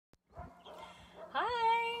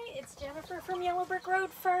it's Jennifer from Yellow Brick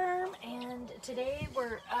Road Farm, and today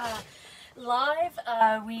we're live.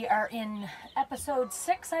 We are in episode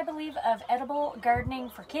 6, I believe, of edible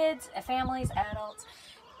gardening for kids, families, adults,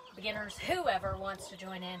 beginners, whoever wants to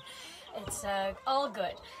join in. It's all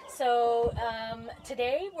good. So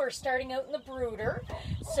today we're starting out in the brooder.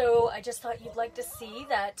 So I just thought you'd like to see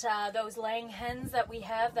that those laying hens that we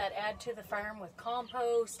have that add to the farm with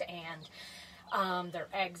compost and their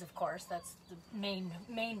eggs, of course. That's the main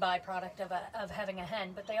byproduct of having a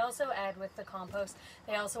hen. But they also add with the compost.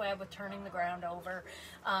 They also add with turning the ground over.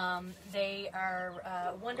 They are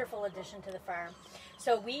a wonderful addition to the farm.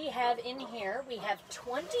 So we have in here, we have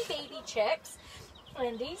 20 baby chicks.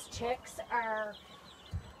 And these chicks are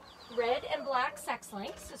red and black sex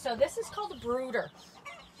links. So this is called a brooder.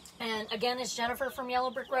 And again, it's Jennifer from Yellow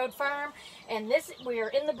Brick Road Farm. And we are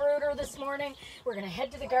in the brooder this morning. We're going to head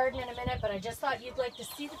to the garden in a minute, but I just thought you'd like to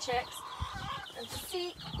see the chicks. And to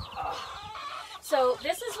see. So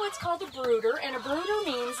this is what's called a brooder. And a brooder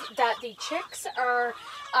means that the chicks are,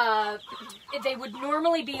 they would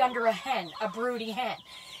normally be under a hen, a broody hen.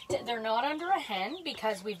 They're not under a hen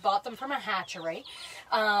because we've bought them from a hatchery.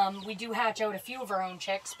 We do hatch out a few of our own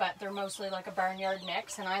chicks, but they're mostly like a barnyard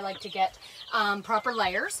mix, and I like to get proper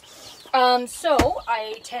layers. So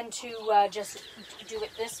I tend to just do it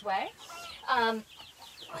this way.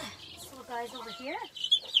 These little guys over here.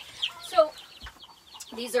 So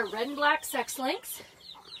these are red and black sex links,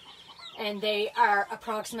 and they are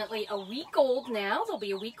approximately a week old now. They'll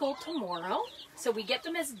be a week old tomorrow. So we get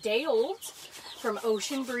them as day olds from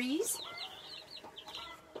Ocean Breeze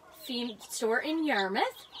Feed Store in Yarmouth,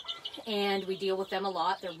 and we deal with them a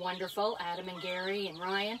lot. They're wonderful, Adam and Gary and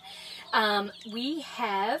Ryan. We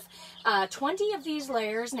have 20 of these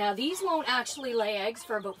layers. Now these won't actually lay eggs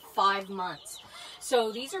for about 5 months.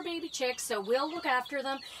 So these are baby chicks, so we'll look after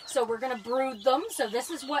them. So we're going to brood them. So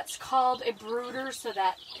this is what's called a brooder, so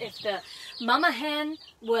that if the mama hen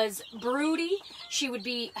was broody, she would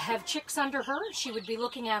have chicks under her. She would be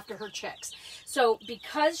looking after her chicks. So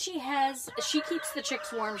because she keeps the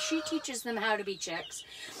chicks warm, she teaches them how to be chicks.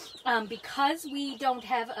 Because we don't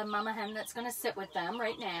have a mama hen that's going to sit with them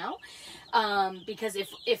right now, because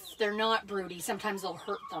if they're not broody, sometimes they'll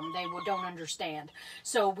hurt them. They don't understand.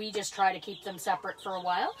 So we just try to keep them separate for a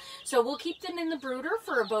while. So we'll keep them in the brooder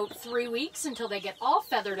for about 3 weeks until they get all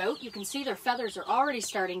feathered out. You can see their feathers are already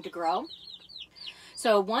starting to grow.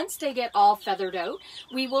 So once they get all feathered out,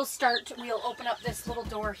 we'll open up this little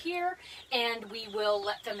door here, and we will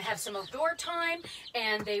let them have some outdoor time,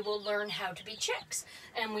 and they will learn how to be chicks.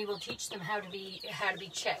 And we will teach them how to be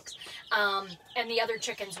chicks. And the other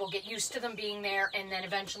chickens will get used to them being there, and then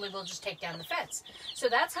eventually we'll just take down the fence. So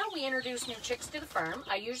that's how we introduce new chicks to the farm.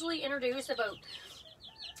 I usually introduce about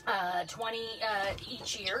 20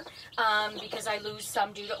 each year, because I lose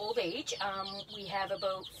some due to old age. We have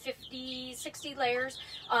about 50, 60 layers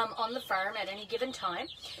on the farm at any given time,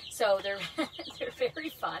 so they're very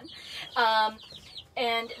fun.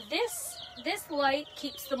 And this light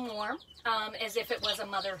keeps them warm, as if it was a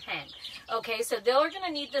mother hen. Okay, so they're going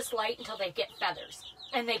to need this light until they get feathers,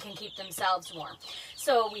 and they can keep themselves warm.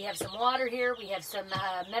 So we have some water here. We have some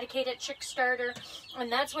medicated chick starter,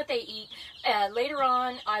 and that's what they eat. Later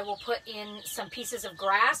on, I will put in some pieces of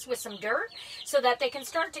grass with some dirt so that they can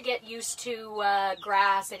start to get used to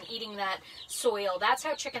grass and eating that soil. That's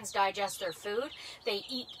how chickens digest their food. They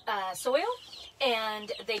eat soil,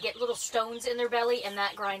 and they get little stones in their belly, and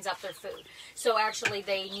that grinds up their food. So actually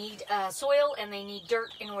they need soil and they need dirt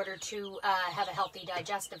in order to have a healthy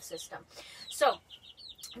digestive system. So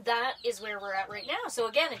that is where we're at right now. So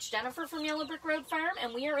again, it's Jennifer from Yellow Brick Road Farm,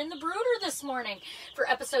 and we are in the brooder this morning for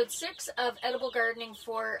episode 6 of edible gardening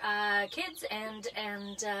for kids and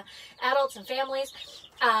adults and families.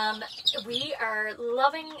 We are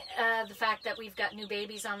loving the fact that we've got new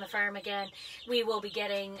babies on the farm again. We will be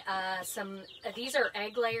getting these are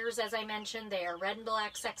egg layers, as I mentioned. They are red and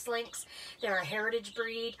black sex links. They're a heritage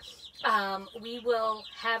breed. We will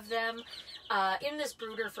have them in this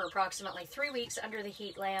brooder for approximately 3 weeks under the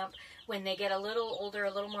heat lamp. When they get a little older,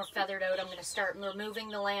 a little more feathered out, I'm going to start removing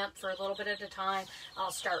the lamp for a little bit at a time.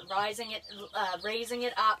 I'll start raising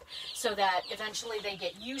it up so that eventually they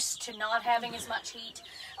get used to not having as much heat.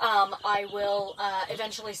 I will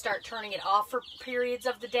eventually start turning it off for periods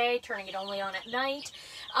of the day, turning it only on at night.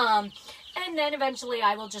 And then eventually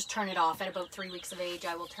I will just turn it off. At about 3 weeks of age,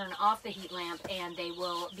 I will turn off the heat lamp, and they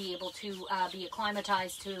will be able to be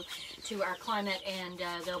acclimatized to our climate, and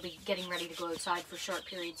they'll be getting ready to go outside for short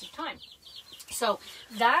periods of time. So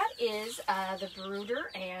that is the brooder,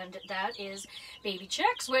 and that is baby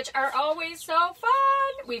chicks, which are always so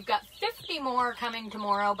fun. We've got 50 more coming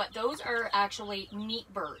tomorrow, but those are actually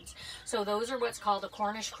meat birds. So those are what's called a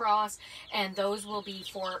Cornish cross, and those will be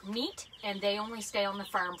for meat, and they only stay on the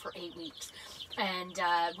farm for 8 weeks. And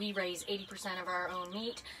we raise 80% of our own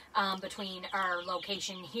meat between our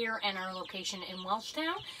location here and our location in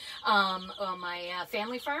Welshtown, on my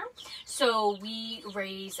family farm. So we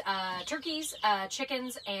raise turkeys,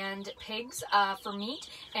 chickens, and pigs for meat,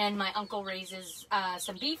 and my uncle raises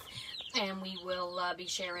some beef, and we will be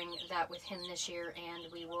sharing that with him this year,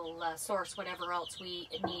 and we will source whatever else we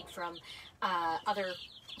need from other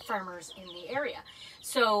farmers in the area.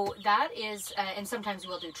 So that is, and sometimes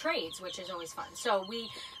we'll do trades, which is always fun. So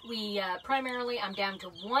we primarily, I'm down to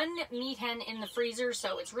 1 meat hen in the freezer,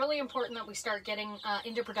 so it's really important that we start getting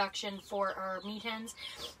into production for our meat hens,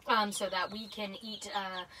 so that we can eat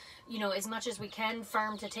you know, as much as we can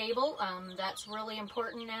farm to table. That's really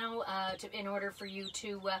important now in order for you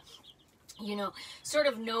to you know, sort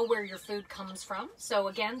of know where your food comes from. So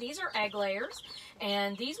again, these are egg layers,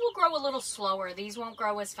 and these will grow a little slower. These won't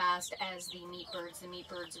grow as fast as the meat birds. The meat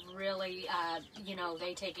birds really, you know,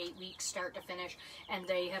 they take 8 weeks start to finish, and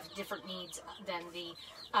they have different needs than the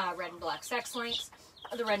red and black sex links.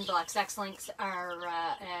 The red and black sex links are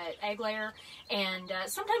egg layer, and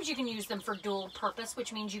sometimes you can use them for dual purpose,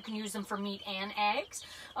 which means you can use them for meat and eggs,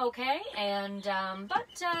 okay? And but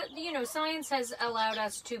you know, science has allowed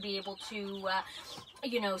us to be able to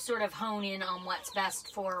you know, sort of hone in on what's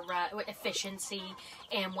best for efficiency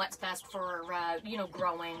and what's best for you know,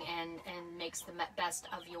 growing, and makes the best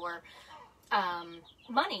of your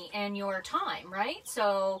money and your time, right?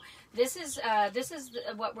 So this is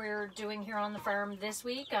what we're doing here on the farm this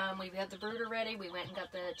week. We've got the brooder ready. We went and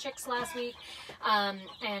got the chicks last week,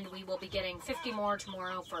 and we will be getting 50 more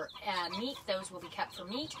tomorrow for meat. Those will be kept for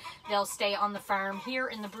meat. They'll stay on the farm here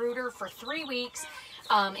in the brooder for 3 weeks,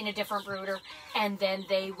 in a different brooder, and then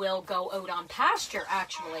they will go out on pasture,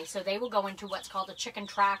 actually. So they will go into what's called a chicken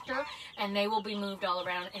tractor, and they will be moved all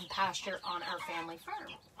around in pasture on our family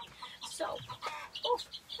farm. So, oh,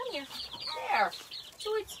 come here. There.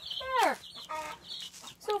 So it's there.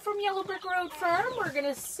 So from Yellow Brick Road Farm, we're going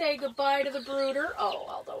to say goodbye to the brooder. Oh,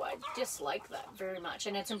 although I dislike that very much.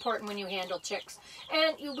 And it's important when you handle chicks.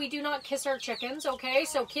 And we do not kiss our chickens, okay?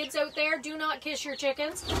 So kids out there, do not kiss your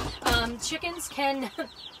chickens. Chickens can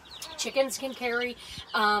carry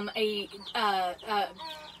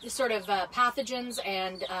sort of pathogens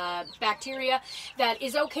and bacteria that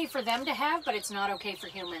is okay for them to have, but it's not okay for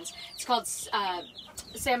humans. It's called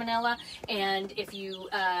salmonella, and if you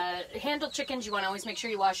handle chickens, you want to always make sure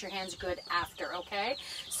you wash your hands good after, okay?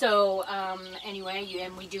 So anyway,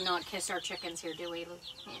 and we do not kiss our chickens here, do we?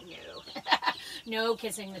 No. No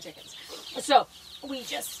kissing the chickens. So we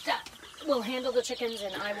just will handle the chickens,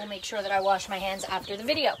 and I will make sure that I wash my hands after the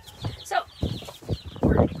video. So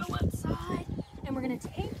we're going to go outside, and we're going to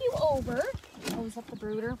take you over, close up the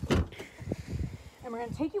brooder, and we're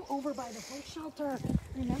going to take you over by the horse shelter.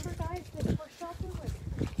 Remember, guys, this horse shelter was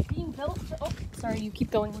being built. Oh, sorry, you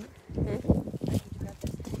keep going.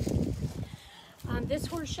 This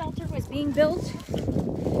horse shelter was being built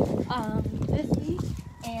this week,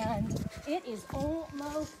 and it is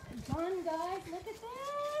almost done, guys. Look at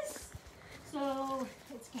this. So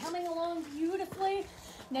it's coming along beautifully.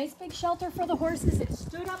 Nice big shelter for the horses. It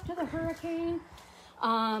stood up to the hurricane.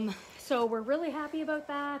 So we're really happy about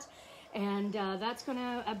that. And that's going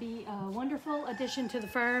to be a wonderful addition to the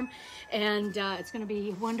farm. And it's going to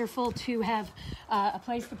be wonderful to have a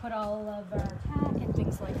place to put all of our tack and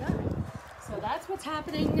things like that. So that's what's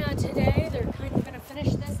happening today. They're kind of going to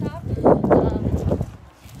finish this up.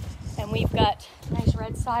 And we've got nice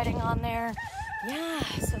red siding on there. Yeah,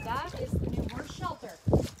 so that is the new horse shelter.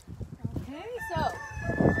 Okay, so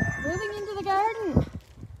moving into the garden.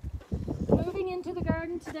 Moving into the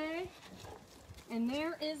garden today. And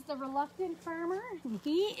there is the reluctant farmer.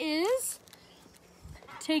 He is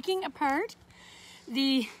taking apart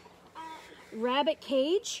the rabbit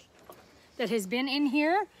cage that has been in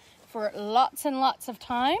here for lots and lots of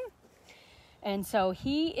time. And so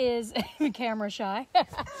he is camera shy. And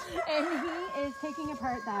he is taking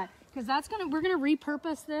apart that, because we're gonna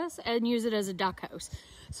repurpose this and use it as a duck house.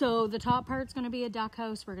 So the top part's going to be a duck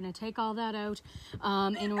house. We're going to take all that out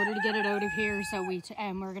in order to get it out of here. So we're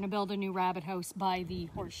going to build a new rabbit house by the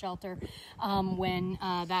horse shelter when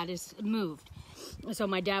that is moved. So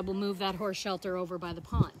my dad will move that horse shelter over by the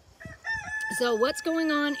pond. So what's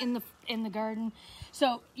going on in the garden?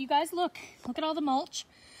 So you guys look at all the mulch.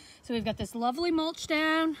 So we've got this lovely mulch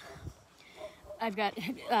down. I've got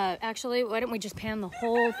actually, why don't we just pan the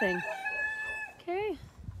whole thing? Okay.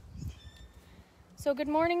 So good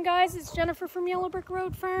morning, guys. It's Jennifer from Yellow Brick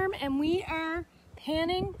Road Farm, and we are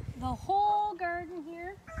panning the whole garden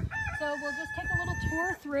here. So we'll just take a little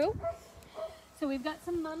tour through. So we've got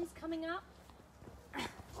some mums coming up.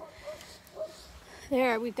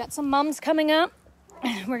 There, we've got some mums coming up.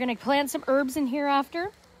 We're gonna plant some herbs in here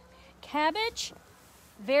after. Cabbage,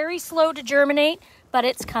 very slow to germinate, but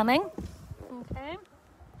it's coming. Okay.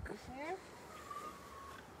 There.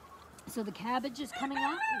 So the cabbage is coming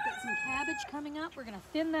up. We've got some cabbage coming up. We're gonna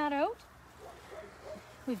thin that out.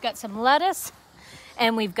 We've got some lettuce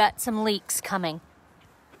and we've got some leeks coming.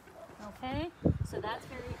 Okay, so that's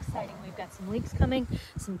very exciting. We've got some leeks coming,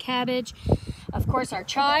 some cabbage, of course our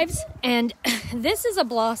chives, and this is a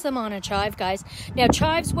blossom on a chive, guys. Now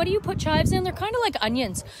chives, what do you put chives in? They're kind of like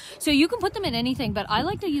onions, so you can put them in anything, but I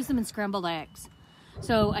like to use them in scrambled eggs.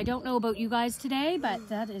 So I don't know about you guys today, but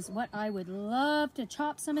that is what I would love to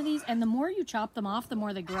chop some of these, and the more you chop them off, the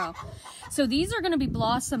more they grow. So these are going to be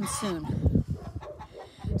blossoms soon.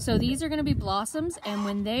 So these are going to be blossoms, and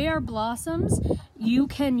when they are blossoms, you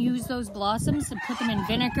can use those blossoms to put them in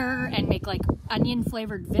vinegar and make like onion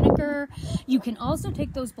flavored vinegar. You can also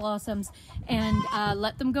take those blossoms and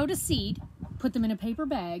let them go to seed, put them in a paper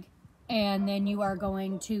bag, and then you are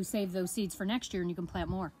going to save those seeds for next year and you can plant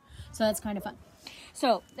more. So that's kind of fun.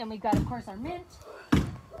 So then we've got, of course, our mint.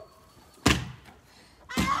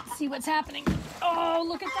 Let's see what's happening. Oh,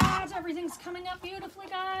 look at that. Everything's coming up beautifully,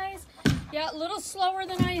 guys. Yeah, a little slower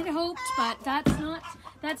than I had hoped, but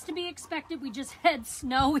that's to be expected. We just had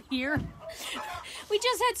snow here. We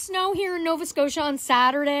just had snow here in Nova Scotia on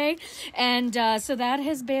Saturday, and so that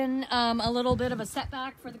has been a little bit of a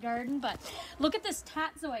setback for the garden, but look at this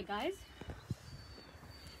tatsoi, guys.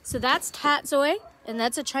 So that's tatsoi, and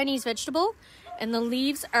that's a Chinese vegetable, and the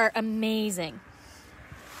leaves are amazing.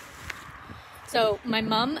 So my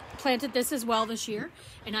mom planted this as well this year,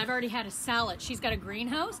 and I've already had a salad. She's got a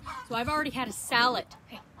greenhouse, so I've already had a salad.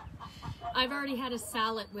 I've already had a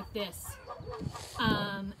salad with this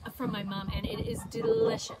from my mom, and it is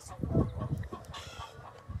delicious.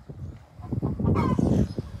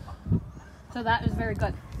 So that is very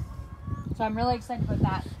good. So I'm really excited about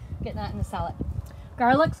that, getting that in the salad.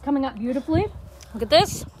 Garlic's coming up beautifully. Look at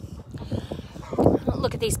this.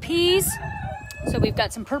 Look at these peas. So we've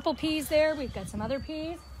got some purple peas there. We've got some other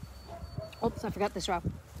peas. Oops, I forgot this row.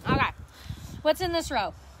 Okay. What's in this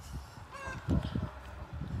row?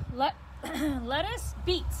 Lettuce,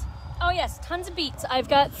 beets. Oh yes, tons of beets. I've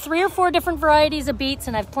got 3 or 4 different varieties of beets,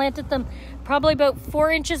 and I've planted them probably about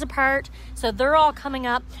 4 inches apart. So they're all coming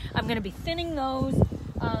up. I'm going to be thinning those in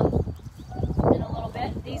a little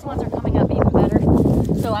bit. These ones are coming up even better.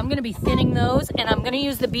 So I'm going to be thinning those, and I'm going to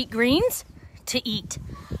use the beet greens to eat.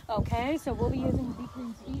 Okay, so we'll be using the beet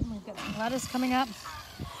greens to eat, and we've got some lettuce coming up.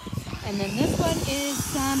 And then this one is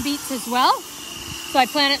some beets as well. So I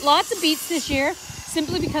planted lots of beets this year,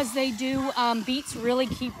 simply because they do, beets really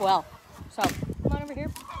keep well. So come on over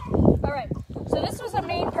here. All right, so this was the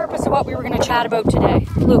main purpose of what we were going to chat about today.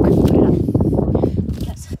 Luke, put it up.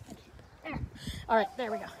 Yes. There. All right,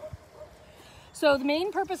 there we go. So the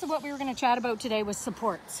main purpose of what we were going to chat about today was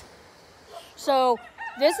supports. So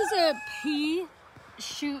this is a pea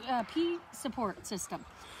support system.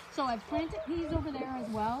 So I've planted peas over there as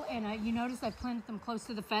well, and you notice I've planted them close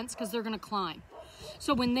to the fence because they're going to climb.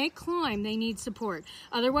 So when they climb, they need support.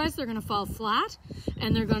 Otherwise, they're going to fall flat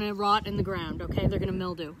and they're going to rot in the ground. Okay, they're going to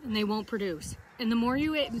mildew and they won't produce. And the more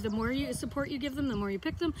support you give them, the more you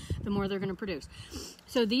pick them, the more they're going to produce.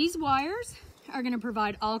 So these wires are going to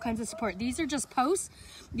provide all kinds of support. These are just posts.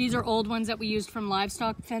 These are old ones that we used from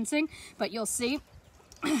livestock fencing, but you'll see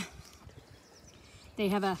they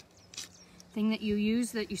have a thing that you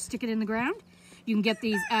use that you stick it in the ground. You can get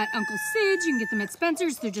these at Uncle Sid's, you can get them at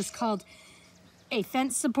Spencer's. They're just called a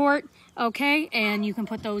fence support, okay? And you can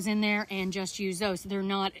put those in there and just use those. They're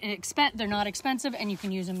not expensive, and you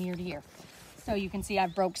can use them year to year. So you can see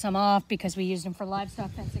I've broke some off because we used them for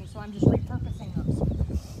livestock fencing, so I'm just repurposing those.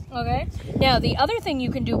 Okay? Now, the other thing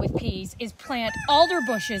you can do with peas is plant alder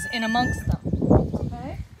bushes in amongst them.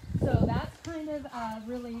 Okay? So that's kind of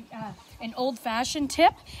really an old-fashioned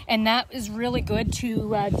tip, and that is really good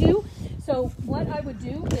to do. So what I would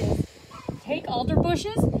do is take alder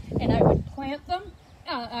bushes and I would plant them.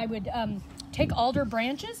 I would take alder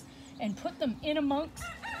branches and put them in amongst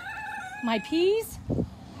my peas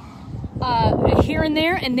here and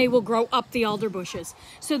there, and they will grow up the alder bushes.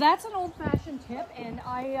 So that's an old-fashioned tip, and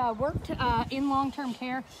I worked in long-term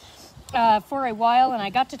care for a while, and I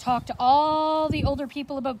got to talk to all the older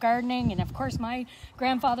people about gardening. And of course my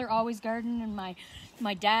grandfather always gardened, and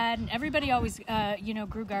my dad, and everybody always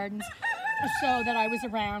grew gardens. so that I was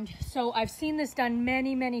around. So I've seen this done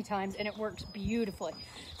many, many times, and it works beautifully.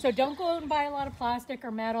 So don't go out and buy a lot of plastic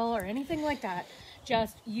or metal or anything like that.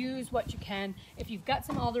 Just use what you can. If you've got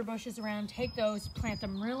some alder bushes around, take those, plant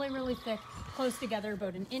them really, really thick, close together,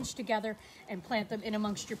 about an inch together, and plant them in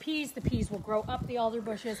amongst your peas. The peas will grow up the alder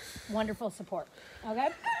bushes. Wonderful support, okay?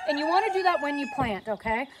 And you want to do that when you plant,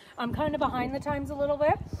 okay? I'm kind of behind the times a little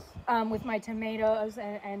bit with my tomatoes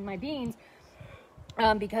and my beans.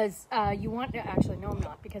 Because you want to, actually, no, I'm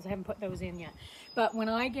not, because I haven't put those in yet. But when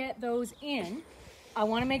I get those in, I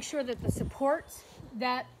want to make sure that the supports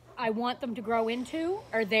that I want them to grow into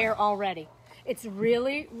are there already. It's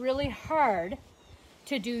really, really hard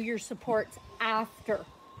to do your supports after,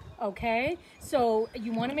 okay? So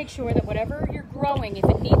you want to make sure that whatever you're growing, if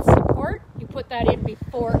it needs support, you put that in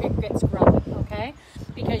before it gets growing, okay?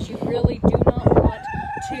 Because you really do not want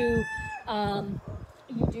to...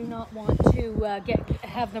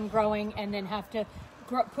 have them growing and then have to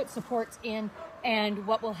put supports in, and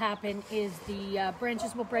what will happen is the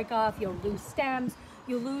branches will break off, you'll lose stems,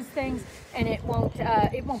 you'll lose things, and it won't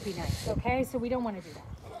be nice, okay? So we don't want to do that.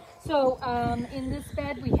 So in this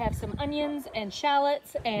bed we have some onions and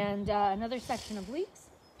shallots and another section of leeks.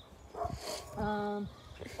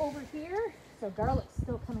 Over here, so garlic's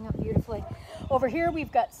still coming up beautifully. Over here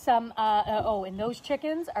we've got some, and those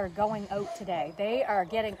chickens are going out today. They are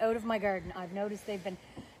getting out of my garden. I've noticed they've been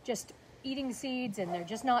just eating seeds, and they're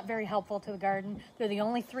just not very helpful to the garden. They're the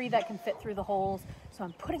only 3 that can fit through the holes. So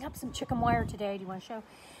I'm putting up some chicken wire today. Do you want to show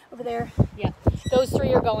over there? Yeah, those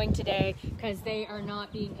 3 are going today because they are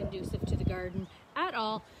not being conducive to the garden at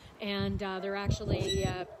all. And they're actually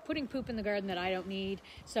putting poop in the garden that I don't need.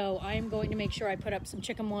 So I'm going to make sure I put up some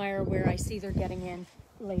chicken wire where I see they're getting in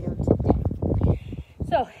later today.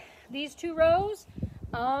 So these 2 rows,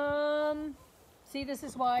 see, this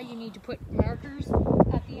is why you need to put markers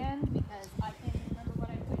at the end, because I can't remember what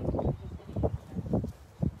I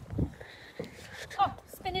put. Oh,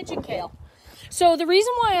 spinach and kale. So the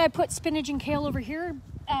reason why I put spinach and kale over here,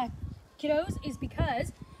 kiddos, is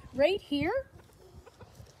because right here,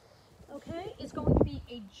 okay, is going to be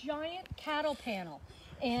a giant cattle panel.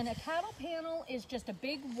 And a cattle panel is just a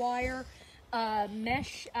big wire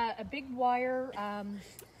mesh, a big wire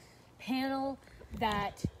panel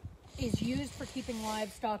that is used for keeping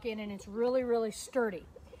livestock in, and it's really, really sturdy.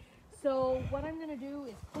 So what I'm going to do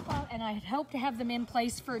is clip out, and I'd hope to have them in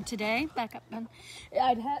place for today. Back up, Ben.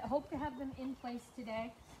 I'd hope to have them in place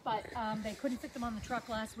today, but they couldn't fit them on the truck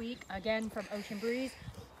last week, again from Ocean Breeze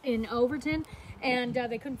in Overton, and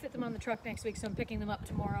they couldn't fit them on the truck next week, so I'm picking them up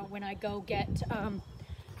tomorrow when I go get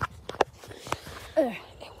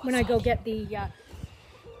the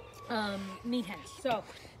meat hens. So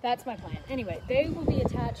that's my plan. Anyway, they will be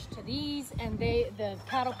attached to these, and the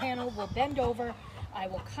cattle panel will bend over. I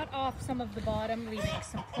will cut off some of the bottom, leaving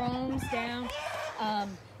some prongs down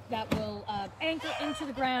that will anchor into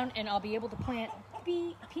the ground, and I'll be able to plant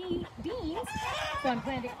beans. So I'm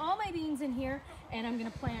planting all my beans in here, and I'm going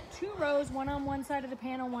to plant 2 rows, one on one side of the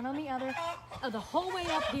panel, one on the other, the whole way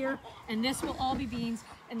up here, and this will all be beans,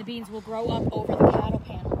 and the beans will grow up over the cattle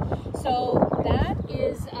panel. So that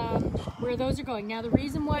is where those are going. Now the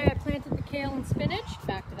reason why I planted the kale and spinach,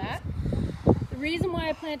 back to that, the reason why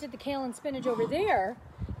I planted the kale and spinach over there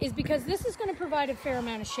is because this is going to provide a fair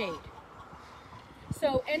amount of shade.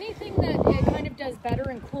 So anything that kind of does better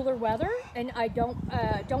in cooler weather, and I don't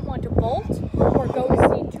want to bolt or go to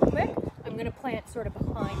seed too quick, I'm going to plant sort of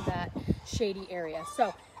behind that shady area.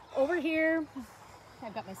 So over here,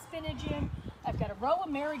 I've got my spinach in. I've got a row of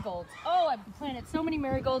marigolds. Oh, I've planted so many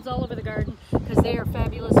marigolds all over the garden because they are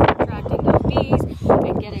fabulous for attracting those bees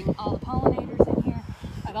and getting all the pollinators in here.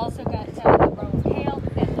 I've also got a row of kale,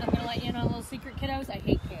 and I'm going to let you in on a little secret, kiddos. I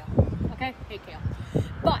hate kale, okay? Hate kale.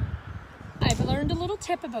 But I've learned a little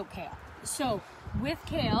tip about kale. So with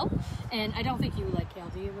kale, and I don't think you like kale,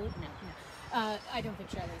 do you, Luke? No. I don't think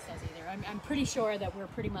Charlize does either. I'm pretty sure that we're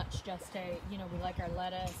pretty much just we like our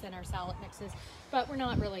lettuce and our salad mixes, but we're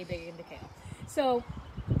not really big into kale. So,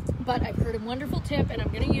 but I've heard a wonderful tip, and I'm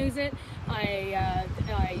going to use it. I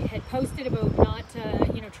had posted about not,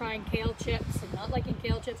 trying kale chips and not liking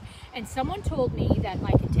kale chips, and someone told me that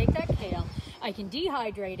I can take that kale, I can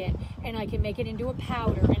dehydrate it, and I can make it into a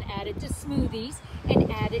powder and add it to smoothies and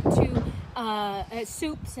add it to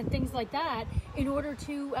soups and things like that, in order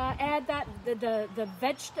to add that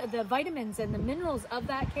the vitamins and the minerals of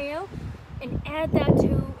that kale, and add that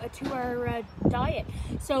to our diet.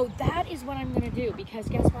 So that is what I'm going to do, because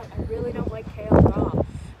guess what? I really don't like kale raw,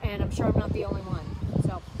 and I'm sure I'm not the only one.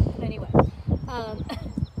 So anyway, oh,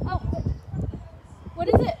 what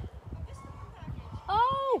is it?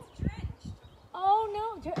 Oh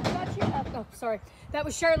no, got you. sorry. That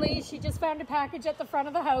was Charlize. She just found a package at the front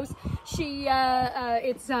of the house.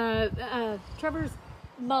 It's Trevor's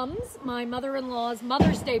mom's, my mother-in-law's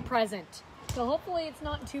Mother's Day present. So hopefully it's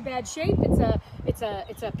not in too bad shape. It's a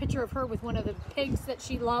picture of her with one of the pigs that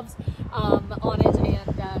she loves on it,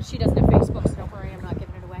 and she doesn't have Facebook, so don't worry, I'm not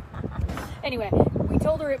giving it away. Anyway, we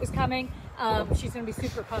told her it was coming. She's going to be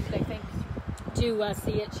super pumped, I think, to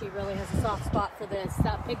see it. She really has a soft spot for this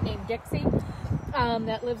pig named Dixie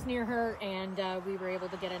that lives near her, and we were able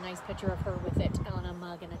to get a nice picture of her with it on a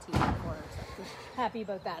mug and a tea for her. So happy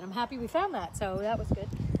about that. I'm happy we found that, so that was good.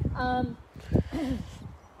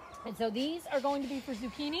 And so these are going to be for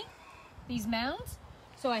zucchini, these mounds.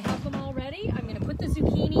 So I have them all ready. I'm going to put the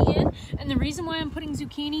zucchini in. And the reason why I'm putting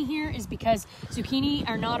zucchini here is because zucchini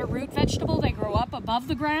are not a root vegetable. They grow up above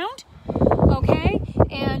the ground. Okay.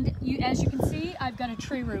 And as you can see, I've got a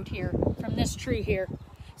tree root here from this tree here.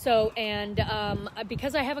 So, and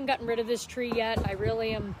because I haven't gotten rid of this tree yet, I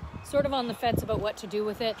really am sort of on the fence about what to do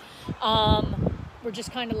with it. We're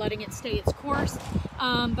just kind of letting it stay its course.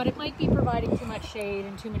 But it might be providing too much shade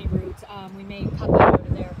and too many roots. We may cut that out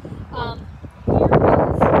of there. Here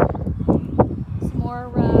is some more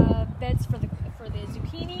beds for the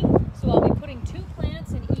zucchini. So I'll be putting 2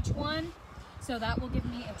 plants in each one. So that will give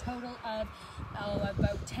me a total of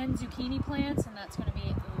about 10 zucchini plants, and that's going to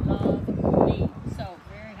be lovely. So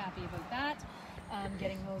very happy about that.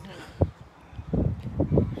 Getting those in.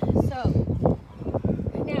 So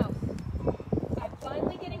now I'm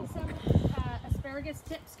finally getting some asparagus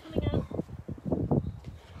tips coming up.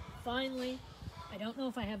 Finally. I don't know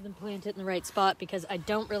if I have them planted in the right spot because I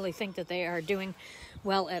don't really think that they are doing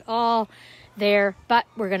well at all there, but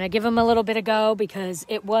we're going to give them a little bit of go because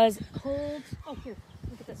it was cold. Oh, here,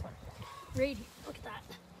 look at this one. Right here, look at that.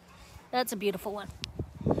 That's a beautiful one.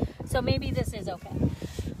 So maybe this is okay.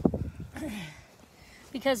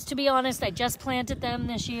 Because to be honest, I just planted them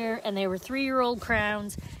this year and they were 3-year-old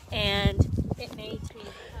crowns, and it may take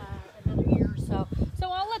another year or so.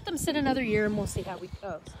 So I'll let them sit another year and we'll see how it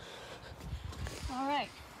goes. All right,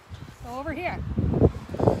 so over here.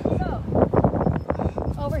 So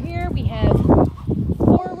over here we have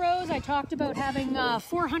 4 rows. I talked about having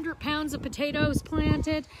 400 pounds of potatoes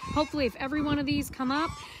planted. Hopefully if every one of these come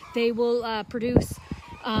up, they will produce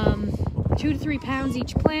 2 to 3 pounds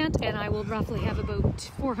each plant, and I will roughly have about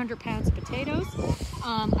 400 pounds of potatoes.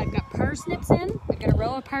 I've got parsnips in. I've got a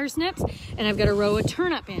row of parsnips, and I've got a row of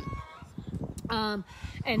turnip in.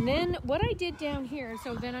 And then what I did down here,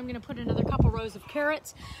 so then I'm going to put another couple rows of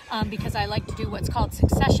carrots because I like to do what's called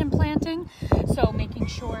succession planting. So making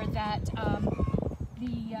sure that I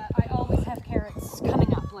always have carrots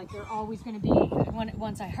coming up. Like they're always going to be,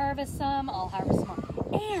 once I harvest some, I'll harvest more.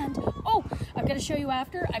 And, oh, I've got to show you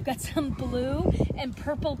after, I've got some blue and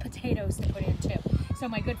purple potatoes to put in too. So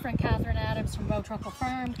my good friend Catherine Adams from Truckle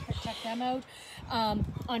Farm, check them out on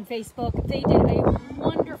Facebook. They did a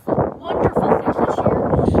wonderful thing this year.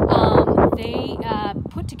 They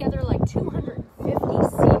put together like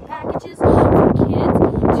 250 seed packages for kids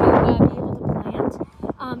to be able to plant.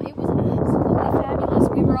 It was absolutely fabulous.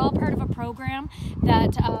 We were all part of a program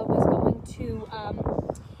that was going to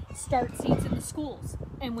start seeds in the schools.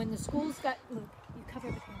 And when the schools got, look, you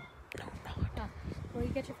cover the camera. No. Well,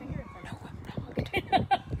 you get your finger in front. No, okay.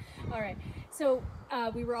 All right. So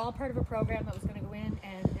we were all part of a program that was going to go in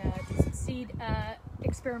and do seed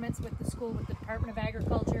experiments with the school, with the Department of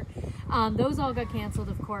Agriculture. Those all got canceled,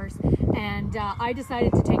 of course, and I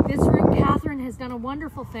decided to take this route. Catherine has done a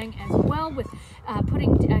wonderful thing as well with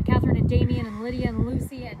putting Catherine and Damien and Lydia and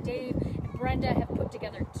Lucy and Dave and Brenda have put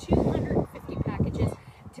together 250 packages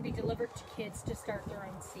to be delivered to kids to start their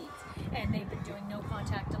own seeds, and they've been doing no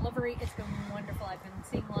contact delivery. It's been wonderful. I've been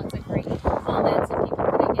seeing lots of great comments of people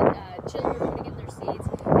putting in children putting in their seeds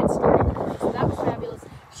and starting to grow. So that was fabulous.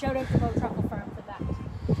 Shout out to Truckle Farm for that.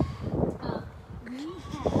 We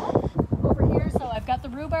have over here, so I've got the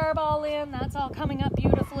rhubarb all in. That's all coming up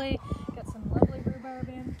beautifully. Got some lovely rhubarb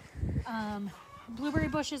in. Blueberry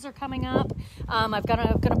bushes are coming up. I'm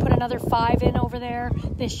gonna put another 5 in over there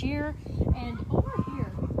this year. And over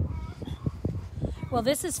here, well,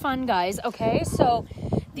 this is fun, guys. Okay, so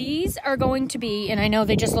these are going to be, and I know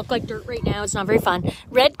they just look like dirt right now. It's not very fun.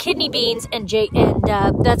 Red kidney beans and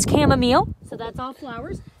that's chamomile. So that's all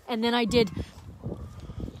flowers. And then I've run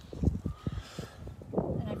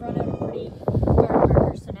out of pretty garden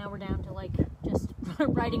markers, so now we're down to like just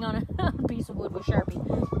writing on a piece of wood with Sharpie.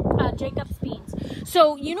 Jacob's beans.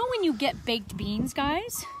 So you know when you get baked beans,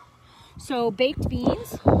 guys? So baked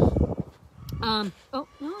beans. Oh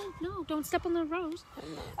no! Don't step on the rose.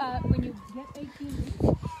 When you get baked beans,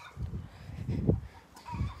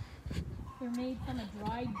 they're made from a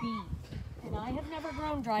dried bean. And I have never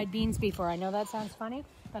grown dried beans before. I know that sounds funny,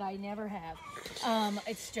 but I never have.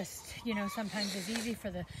 It's just, you know, sometimes it's easy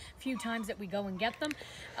for the few times that we go and get them,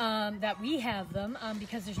 that we have them,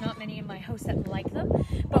 because there's not many in my house that like them.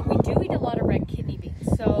 But we do eat a lot of red kidney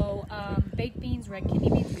beans. So baked beans, red kidney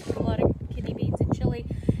beans, we put a lot of kidney beans in chili,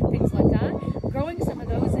 things like that. Growing some of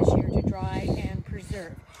those this year to dry and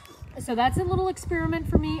preserve. So that's a little experiment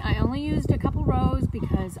for me. I only used a couple rows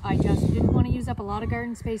because I just didn't want to use up a lot of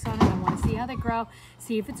garden space on it. I want to see how they grow,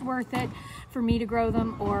 see if it's worth it for me to grow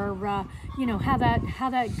them, or you know, how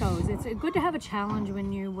that goes. It's good to have a challenge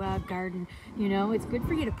when you garden. You know, it's good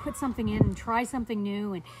for you to put something in and try something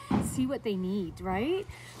new and see what they need, right?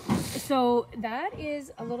 So that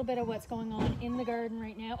is a little bit of what's going on in the garden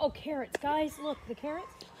right now. Oh, carrots, guys, look, the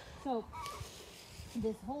carrots. So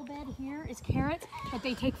this whole bed here is carrots, but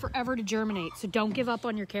they take forever to germinate. So don't give up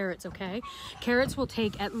on your carrots, okay? Carrots will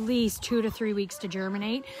take at least 2 to 3 weeks to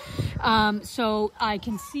germinate. So I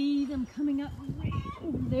can see them coming up right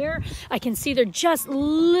over there. I can see they're just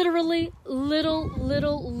literally little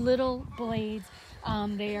blades.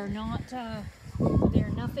 They are not,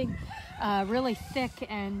 they're nothing really thick,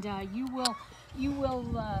 and you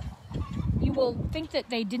will think that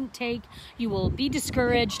they didn't take, you will be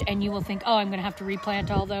discouraged, and you will think, oh, I'm going to have to replant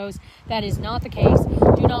all those. That is not the case.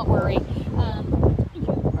 Do not worry. You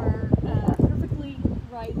are perfectly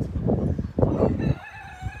right.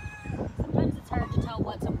 Sometimes it's hard to tell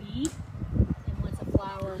what's a weed and what's a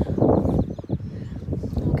flower.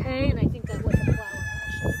 Okay, and I think that was a flower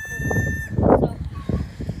actually.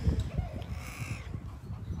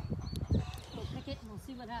 So we'll pick it and we'll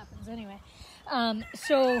see what happens anyway.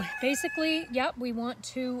 So basically, yep, we want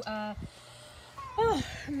to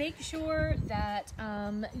make sure that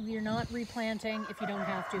you're not replanting if you don't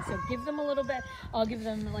have to. So give them a little bit. I'll give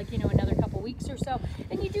them, like, you know, another couple weeks or so.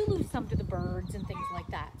 And you do lose some to the birds and things like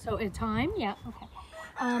that. So in time, yeah, okay.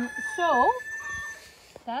 So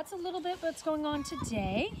that's a little bit what's going on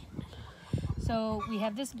today. So we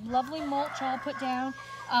have this lovely mulch all put down.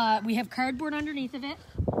 We have cardboard underneath of it.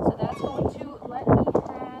 So that's going to let me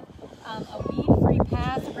have a weed-free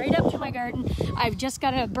path right up to my garden. I've just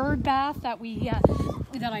got a bird bath that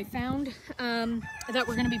that I found that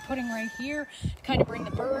we're going to be putting right here to kind of bring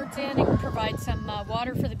the birds in and provide some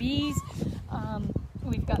water for the bees.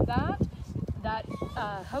 We've got that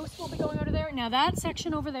house will be going over there. Now that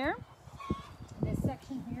section over there, this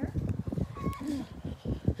section here,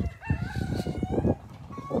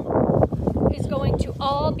 is going to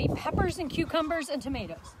all be peppers and cucumbers and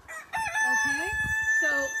tomatoes. Okay,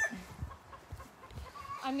 so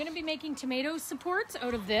I'm going to be making tomato supports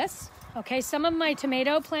out of this. Okay, some of my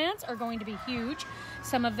tomato plants are going to be huge.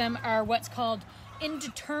 Some of them are what's called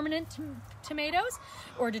indeterminate tomatoes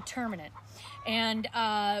or determinate. And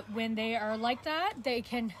when they are like that, they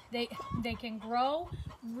can grow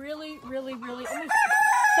really, almost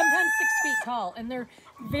sometimes 6 feet tall, and they're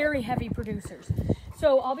very heavy producers.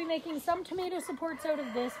 So I'll be making some tomato supports out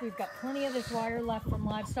of this. We've got plenty of this wire left from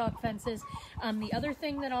livestock fences. The other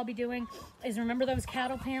thing that I'll be doing is, remember those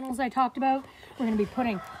cattle panels I talked about? We're going to be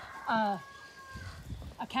putting a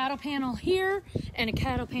cattle panel here and a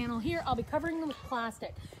cattle panel here. I'll be covering them with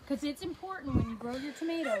plastic because it's important when you grow your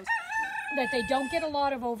tomatoes that they don't get a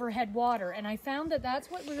lot of overhead water. And I found that that's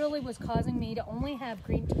what really was causing me to only have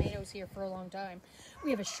green tomatoes here for a long time. We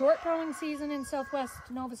have a short growing season in southwest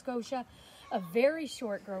Nova Scotia, a very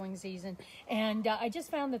short growing season, and I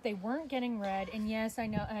just found that they weren't getting red. And yes, I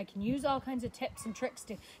know I can use all kinds of tips and tricks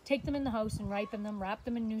to take them in the house and ripen them, wrap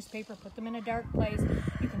them in newspaper, put them in a dark place.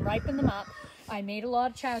 You can ripen them up. I made a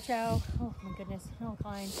lot of chow. Oh my goodness, all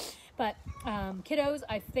kinds. But kiddos,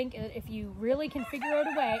 I think if you really can figure out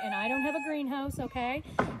a way, and I don't have a greenhouse, okay,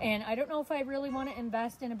 and I don't know if I really want to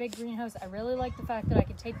invest in a big greenhouse. I really like the fact that I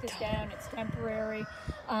can take this down. It's temporary.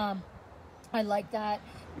 I like that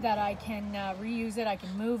I can reuse it. I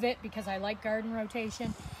can move it because I like garden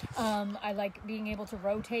rotation. I like being able to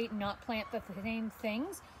rotate and not plant the same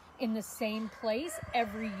things in the same place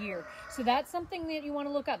every year. So that's something that you want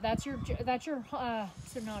to look up. That's your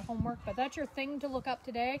so not homework, but that's your thing to look up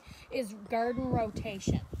today, is garden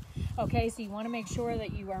rotation. Okay, so you want to make sure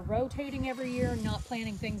that you are rotating every year, not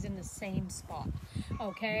planting things in the same spot.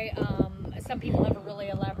 Okay, some people have a really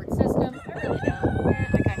elaborate system. I really don't.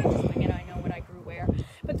 I kind of just wing it. I know what I grew where.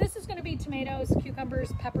 But this is going to be tomatoes,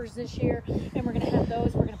 cucumbers, peppers this year, and we're going to have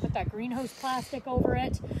those. We're going to put that greenhouse plastic over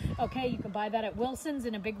it. Okay, you can buy that at Wilson's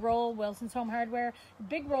in a big roll, Wilson's Home Hardware.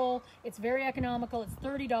 Big roll. It's very economical. It's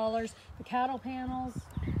 $30. The cattle panels,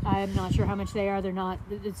 I'm not sure how much they are.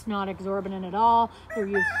 It's not exorbitant at all. They're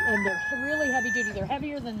used, and they're really heavy duty. They're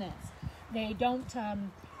heavier than this. They don't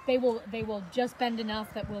they will just bend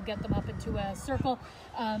enough that we'll get them up into a circle.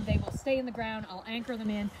 They will stay in the ground. I'll anchor them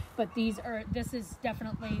in, but this is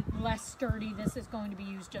definitely less sturdy. This is going to be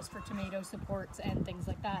used just for tomato supports and things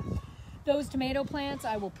like that. Those tomato plants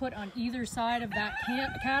I will put on either side of that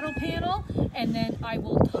cattle panel, and then I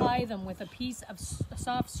will tie them with a piece of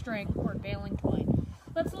soft string or baling twine.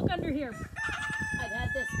 Let's look under here. I've had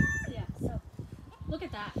this, yeah, so look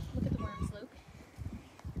at that. Look at the worms, Luke.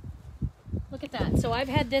 Look at that. So I've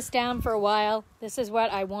had this down for a while. This is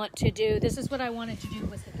what I want to do. This is what I wanted to do,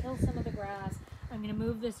 was to kill some of the grass. I'm going to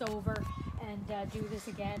move this over and do this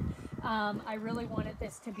again. I really wanted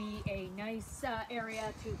this to be a nice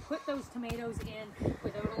area to put those tomatoes in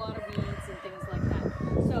without a lot of weeds and things like that.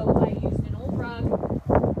 So I used an old rug.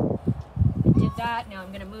 I did that. Now I'm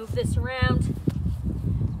going to move this around.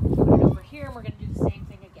 Put it over here, and we're going to do the same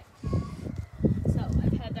thing again. So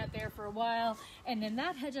I've had that there for a while, and then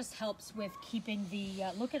that just helps with keeping the,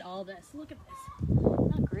 look at all this. Look at this.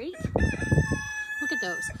 Not great? Look at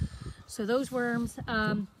those. So those worms,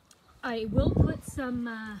 I will put some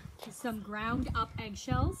ground up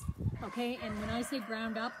eggshells, okay? And when I say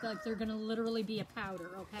ground up, like, they're gonna literally be a powder,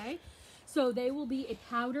 okay? So they will be a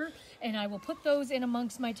powder, and I will put those in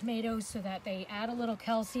amongst my tomatoes so that they add a little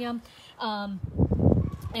calcium.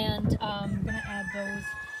 And I'm gonna add those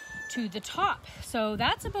to the top. So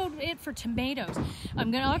that's about it for tomatoes. I'm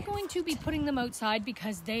not going to be putting them outside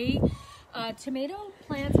because tomato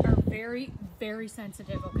plants are very, very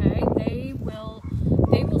sensitive, okay? They will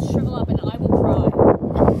shrivel up, and I will cry.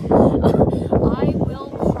 I will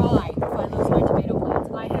cry if I lose my tomato plants.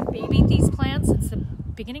 I have babied these plants since the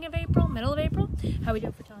beginning of April, middle of April. How we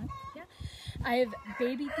doing for time? Yeah. I have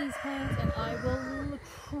babied these plants, and I will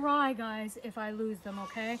cry, guys, if I lose them,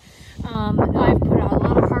 okay? I've put a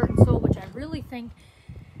lot of heart and soul, which I really think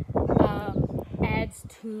adds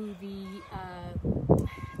to the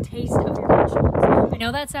taste of your vegetables. I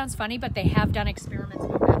know that sounds funny, but they have done experiments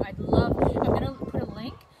with that. I'm going to put a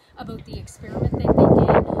link about the experiment that they did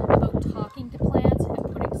about talking to plants and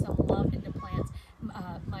putting some love into plants.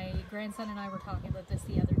 My grandson and I were talking about this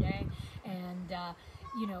the other day, and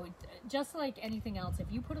you know, just like anything else,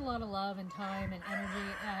 if you put a lot of love and time and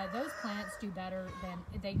energy, those plants do better. Than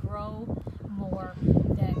they grow more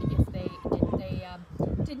than if they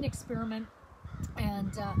did an experiment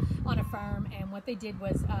and on a farm, and what they did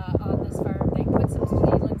was on this farm they put some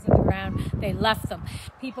seedlings in the ground, they left them.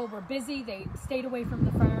 People were busy, they stayed away from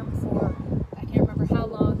the farm for I can't remember how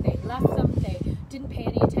long. They left them, they didn't pay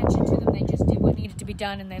any attention to them, they just did what needed to be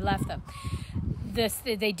done and they left them.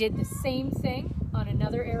 They did the same thing on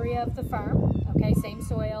another area of the farm, okay, same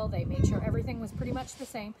soil. They made sure everything was pretty much the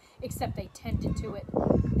same, except they tended to it.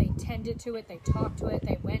 They talked to it,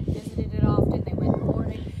 they went and visited it often, they went in the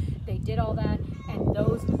morning, they did all that, and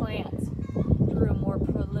those plants grew more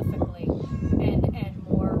prolifically and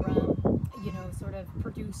more, you know, sort of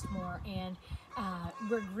produced more and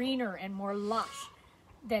were greener and more lush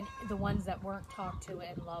than the ones that weren't talked to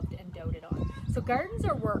and loved and doted on. So gardens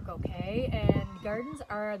are work, okay? And gardens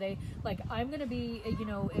are, I'm going to be, you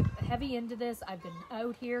know, heavy into this. I've been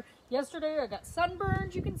out here. Yesterday I got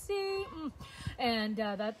sunburned, you can see. And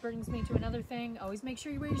that brings me to another thing. Always make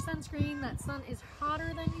sure you wear your sunscreen. That sun is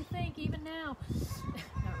hotter than you think, even now.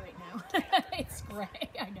 Not right now. It's gray,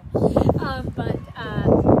 I know.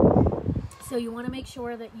 So you want to make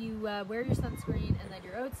sure that you wear your sunscreen and that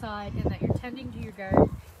you're outside and that you're tending to your garden,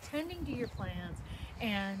 tending to your plants,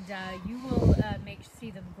 and you will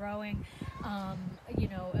see them growing, you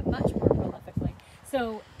know, much more prolifically.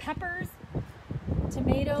 So peppers,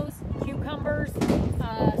 tomatoes, cucumbers,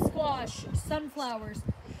 squash, sunflowers,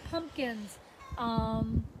 pumpkins,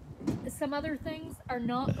 some other things are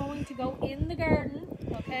not going to go in the garden,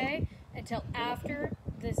 okay, until after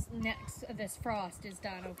this frost is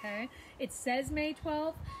done, okay? It says May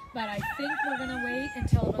 12th, but I think we're gonna wait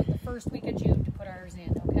until about the first week of June to put ours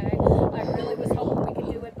in, okay? I really was hoping we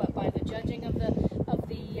could do it, but by the judging of the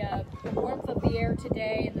warmth of the air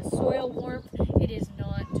today and the soil warmth, it is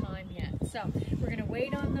not time yet. So we're gonna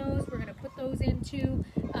wait on those. We're gonna put those into.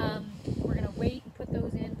 We're gonna wait and put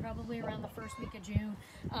those in probably around the first week of June,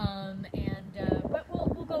 but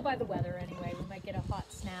we'll go by the weather anyway. We might get a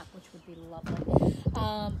hot snap, which would be lovely.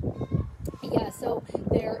 Yeah, so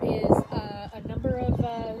there is a number of,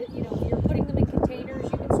 you know, if you're putting them in containers,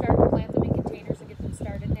 you can start to plant them in containers and get them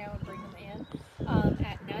started now and bring them in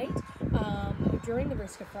at night during the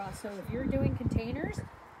risk of frost. So if you're doing containers,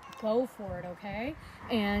 go for it, okay?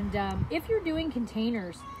 And if you're doing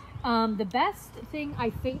containers, the best thing I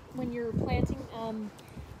think when you're planting in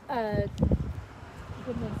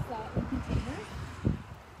containers,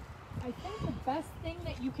 I think the best thing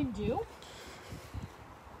that you can do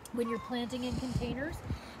when you're planting in containers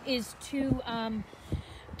is to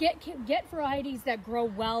get varieties that grow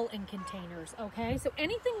well in containers, okay? So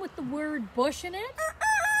anything with the word bush in it,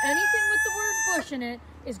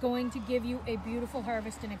 is going to give you a beautiful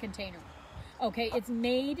harvest in a container. Okay, it's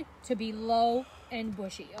made to be low and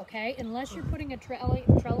bushy, okay? Unless you're putting a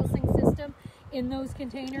trellising system in those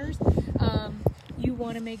containers, you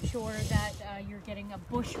want to make sure that you're getting a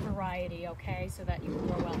bush variety, okay, so that you can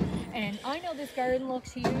grow well. And I know this garden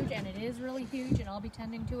looks huge, and it is really huge, and I'll be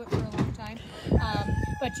tending to it for a long time.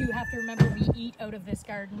 But you have to remember, we eat out of this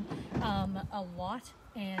garden a lot,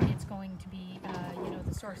 and it's going to be,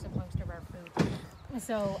 the source of most of our food.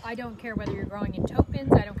 So I don't care whether you're growing in tote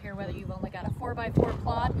bins. I don't care whether you've only got a 4x4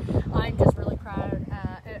 plot. I'm just really proud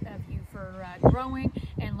of you for growing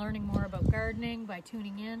and learning more about gardening by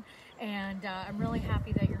tuning in. And I'm really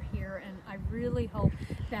happy that you're here. And I really hope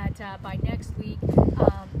that by next week,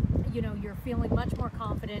 you're feeling much more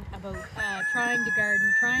confident about trying to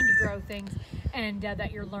garden, trying to grow things, and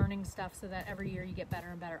that you're learning stuff so that every year you get better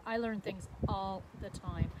and better. I learn things all the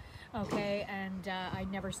time. Okay, and I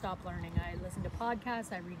never stop learning. I listen to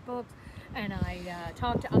podcasts, I read books, and I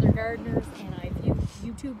talk to other gardeners, and I view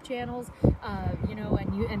YouTube channels,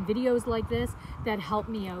 and videos like this that help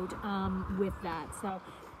me out with that. So,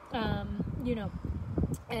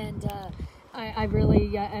 I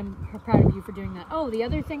really am proud of you for doing that. Oh, the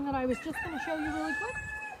other thing that I was just going to show you really quick,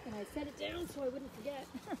 and I set it down so I wouldn't forget,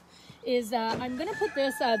 is I'm going to put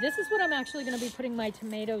this, this is what I'm actually going to be putting my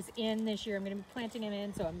tomatoes in this year. I'm going to be planting them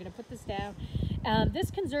in, so I'm going to put this down. This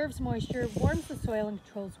conserves moisture, warms the soil, and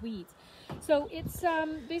controls weeds. So it's,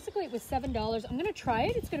 basically it was $7. I'm going to try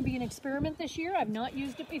it. It's going to be an experiment this year. I've not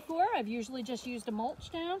used it before. I've usually just used a mulch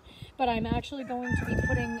down, but I'm actually going to be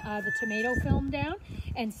putting the tomato film down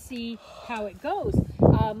and see how it goes.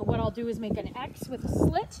 What I'll do is make an X with a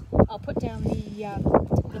slit. I'll put down the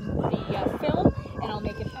film, and I'll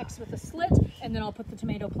make an X with a slit, and then I'll put the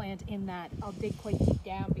tomato plant in that. I'll dig quite deep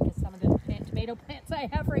down because some of the tomato plants I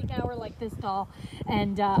have right now are like this tall,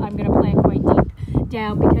 and I'm going to plant quite deep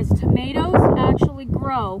down because tomatoes actually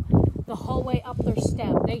grow the whole way up their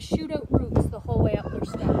stem. They shoot out roots the whole way up their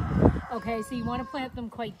stem. Okay, so you want to plant them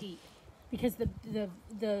quite deep because the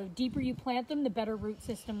deeper you plant them, the better root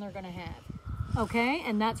system they're going to have. Okay,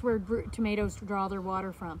 and that's where tomatoes draw their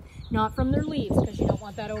water from. Not from their leaves, because you don't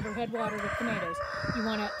want that overhead water with tomatoes. You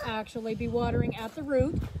want to actually be watering at the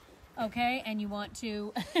root, okay, and you want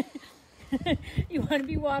to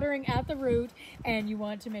be watering at the root, and you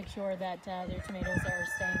want to make sure that their tomatoes are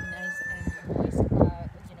staying nice and moist,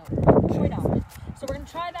 quite often. So we're going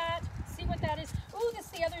to try that, see what that is. Oh, this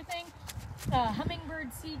is the other thing.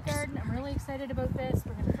 Hummingbird seed garden. I'm really excited about this.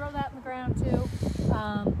 We're going to throw that in the ground too.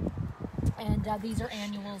 And these are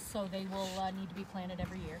annuals, so they will need to be planted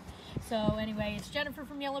every year. So anyway, it's Jennifer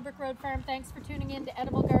from Yellow Brick Road Farm. Thanks for tuning in to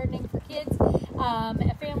Edible Gardening for Kids,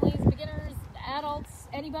 families, beginners, adults,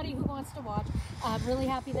 anybody who wants to watch. I'm really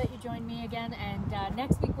happy that you joined me again, and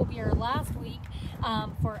next week will be our last week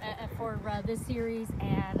for this series,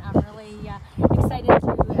 and I'm really excited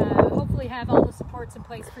to hopefully have all the supports in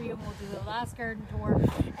place for you, and we'll do the last garden tour.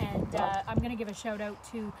 And I'm going to give a shout out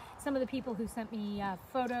to some of the people who sent me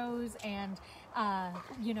photos and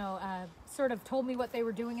sort of told me what they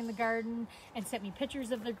were doing in the garden and sent me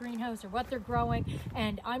pictures of their greenhouse or what they're growing,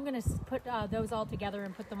 and I'm going to put those all together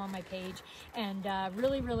and put them on my page, and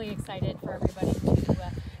really excited for everybody to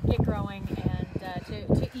get growing and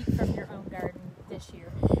to eat from your own garden this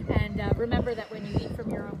year. And remember that when you eat from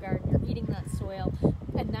your own garden, you're eating that soil,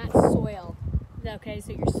 and that soil, okay,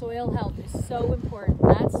 so your soil health is so important.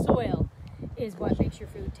 That soil is what makes your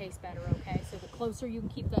food taste better, okay? So the closer you can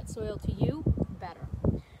keep that soil to you, better.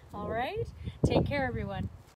 All right? Take care, everyone.